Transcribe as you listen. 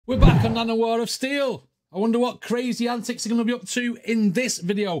NANOWAR of Steel. I wonder what crazy antics they're going to be up to in this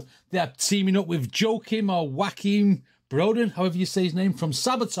video. They're teaming up with JOAKIM or JOAKIM BRODEN, however you say his name, from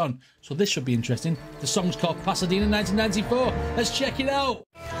SABATON. So this should be interesting. The song's called Pasadena 1994. Let's check it out.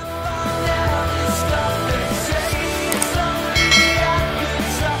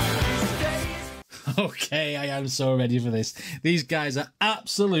 Okay, I am so ready for this. These guys are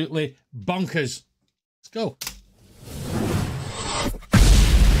absolutely bonkers. Let's go.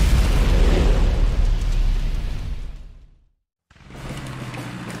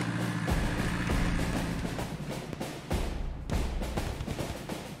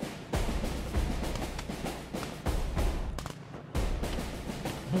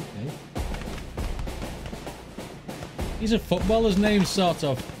 Okay. These are footballers' names, sort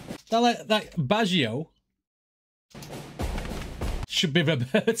of. They're like that Baggio should be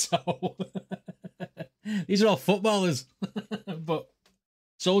Roberto. These are all footballers, but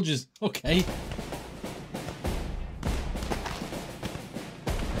soldiers. Okay.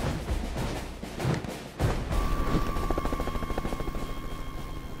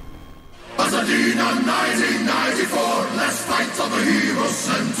 Pasadena 1994, let's fight all the heroes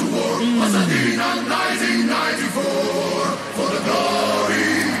sent to war. Pasadena 1994, for the glory.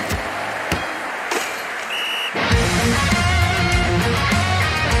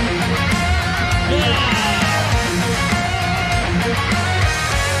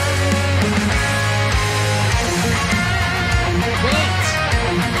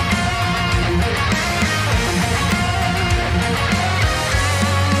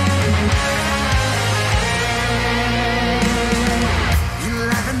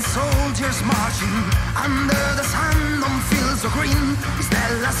 Marching under the sun on fields of green. Is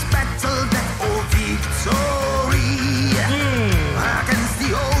their last battle, death or victory? Against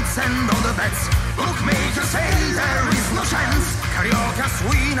the odds and all the bets, bookmakers say there is no chance. Carioca's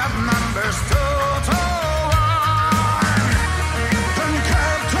win outnumbers 2-1. And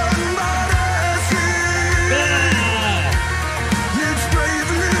Captain Baresi leads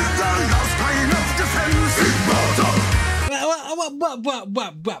bravely the last line of defense.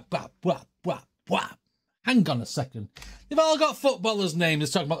 Hang on a second. They've all got footballers' names.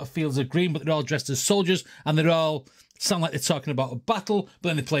 They're talking about the fields of green, but they're all dressed as soldiers, and they're all sound like they're talking about a battle, but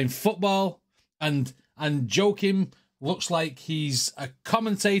then they're playing football. And JOAKIM looks like he's a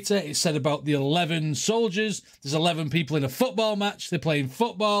commentator. It said about the 11 soldiers. There's 11 people in a football match. They're playing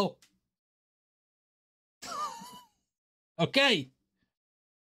football. Okay.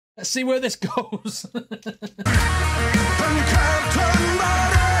 Let's see where this goes.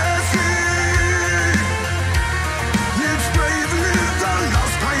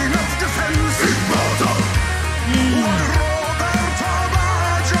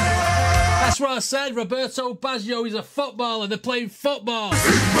 That's what I said. Roberto Baggio is a footballer. They're playing football.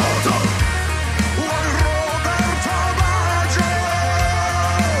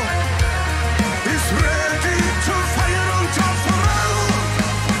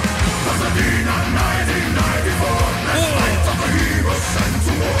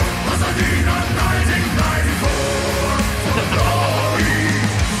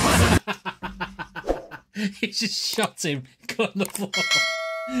 He just shot him, got on the floor.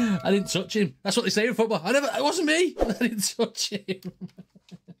 I didn't touch him. That's what they say in football. It wasn't me. I didn't touch him.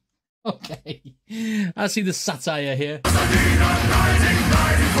 Okay. I see the satire here. Pasadena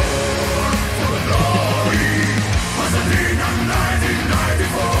 1994, for the glory. Pasadena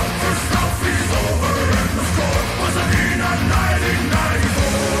 1994, first half is over and the score. Pasadena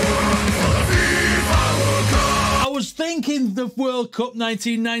 1994, for the FIFA World Cup. I was thinking the World Cup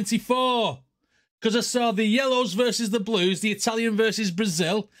 1994. Because I saw the Yellows versus the Blues, the Italian versus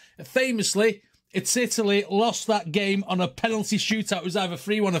Brazil. Famously, it's Italy lost that game on a penalty shootout. It was either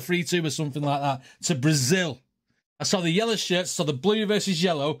 3-1 or 3-2 or something like that to Brazil. I saw the yellow shirts, saw the blue versus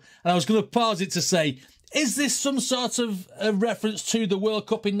yellow, and I was going to pause it to say, is this some sort of a reference to the World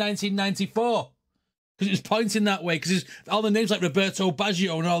Cup in 1994? Because it was pointing that way, because all the names like Roberto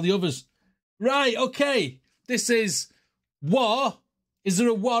Baggio and all the others. Right, okay. This is war. Is there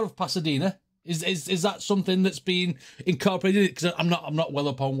a war of Pasadena? Is that something that's been incorporated? Because I'm not well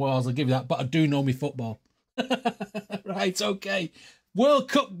up on wars, I'll give you that, but I do know me football. Right, okay. World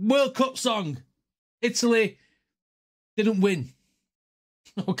Cup song. Italy didn't win.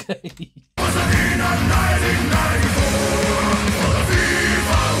 Okay. Pasadena 1994 for the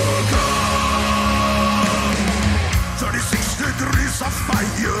FIFA World Cup. 36 degrees of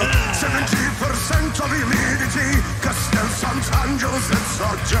fire, 70% of humidity. Castel Sant'Angelo sets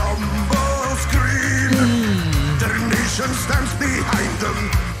a jumbo screen. Their nation stands behind them,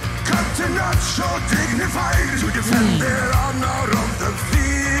 catenaccio dignified to defend their honor of the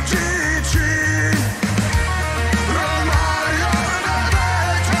Fiji.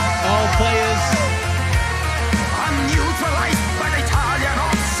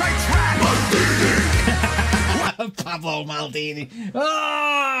 Pablo Maldini.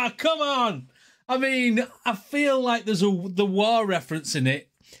 Ah, come on. I mean, I feel like there's the war reference in it.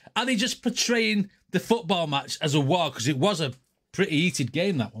 And he just portraying the football match as a war, because it was a pretty heated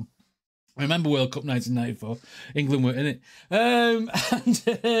game, that one. I remember World Cup 1994. England were in it.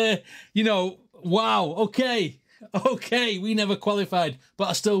 You know, wow, okay, we never qualified, but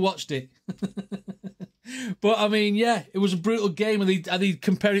I still watched it. But, I mean, yeah, it was a brutal game, and they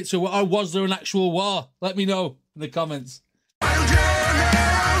compared it to, or was there an actual war? Let me know in the comments.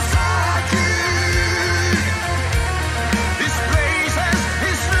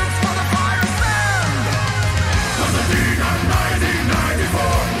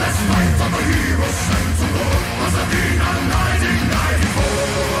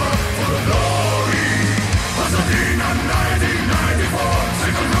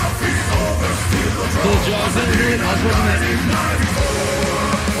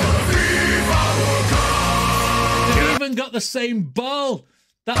 They've even got the same ball.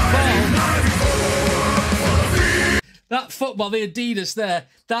 That football, the Adidas there,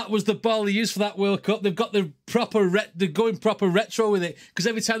 that was the ball they used for that World Cup. They've got the proper, they're going proper retro with it, because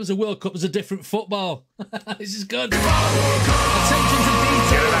every time there's a World Cup, there's a different football. This is good. Attention to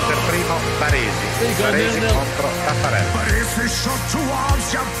detail. Per primo Paresi. Paresi contro Taffarelli. Paresi shot towards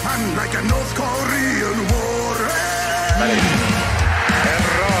Japan like a North Korean war. Paresi.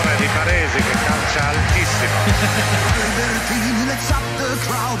 Errore di Paresi che calcia altissimo. Albertini, let's up the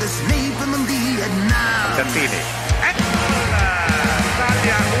crowd, let's leave them in the end now. Albertini.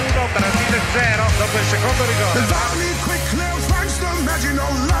 Italia 1, Brasile 0 dopo il secondo rigore.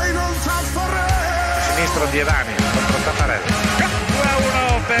 Sinistro Dievani contro Taffarelli.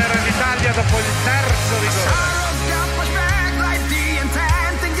 2-1 per l'Italia dopo il terzo rigore.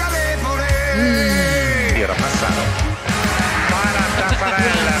 Tiro Massaro. Para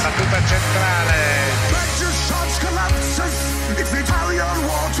Taffarelli, battuta centrale.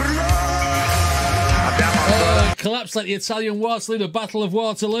 Collapsed like the Italian Waterloo, the Battle of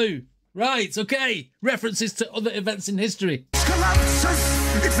Waterloo. Right, okay. References to other events in history. Abbiamo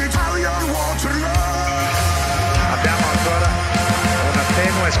ancora una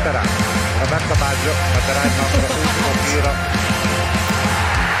tenue speranza. Roberto Baggio batterà il nostro ultimo tiro.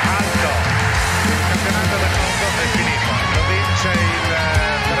 Alto. Il campionato del mondo è finito. Lo vince il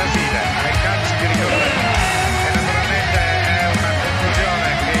Brasile ai calci di rigore. E naturalmente è una conclusione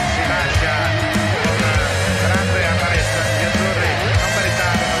che si lascia con grande amarezza. Gli azzurri non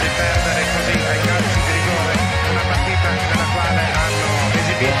meritavano di perdere così ai calci di rigore una partita nella quale hanno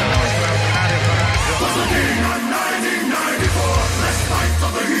esibito uno straordinario coraggio. Pasadena 1994, let's fight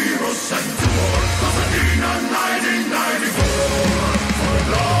for the heroes sent to war. Pasadena 1994, for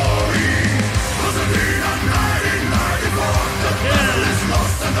glory. Pasadena 1994, the battle is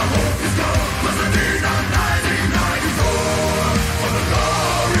lost and the hope is gone. Pasadena 1994, for the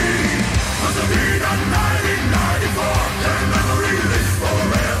glory. Pasadena 1994, their memory lives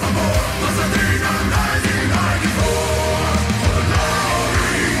forevermore. Pasadena 1994, for the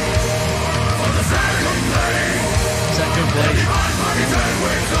glory. For the second place. Second place.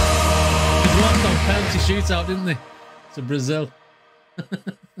 They lost on penalty shootout, didn't they? To Brazil.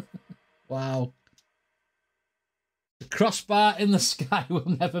 Wow. The crossbar in the sky will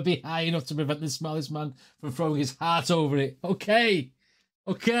never be high enough to prevent the smallest man from throwing his heart over it. Okay.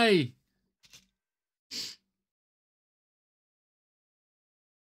 Okay.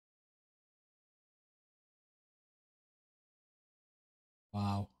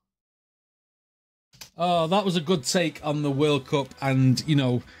 Wow. Oh, that was a good take on the World Cup and, you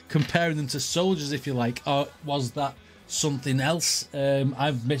know, comparing them to soldiers, if you like. Or was that something else?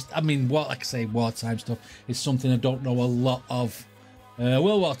 I've missed, I mean, what, like I say, wartime stuff is something I don't know a lot of.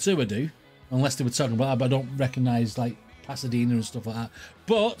 World War II I do, unless they were talking about that, but I don't recognise, like, Pasadena and stuff like that.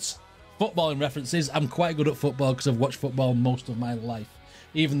 But footballing references, I'm quite good at football because I've watched football most of my life.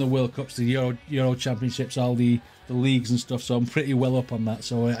 Even the World Cups, the Euro Championships, all the leagues and stuff, so I'm pretty well up on that.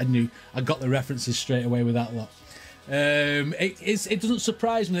 So I got the references straight away with that lot. It doesn't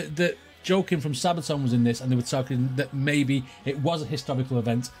surprise me that JOAKIM from SABATON was in this, and they were talking that maybe it was a historical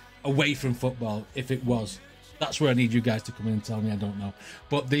event away from football. If it was, that's where I need you guys to come in and tell me. I don't know,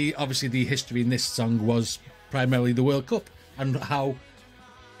 but obviously the history in this song was primarily the World Cup and how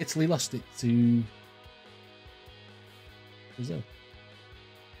Italy lost it to Brazil.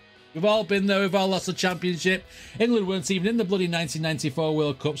 We've all been there, we've all lost the championship. England weren't even in the bloody 1994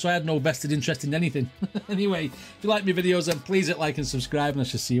 World Cup, so I had no vested interest in anything. Anyway, if you like my videos, then please hit like and subscribe, and I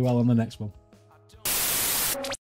shall see you all on the next one.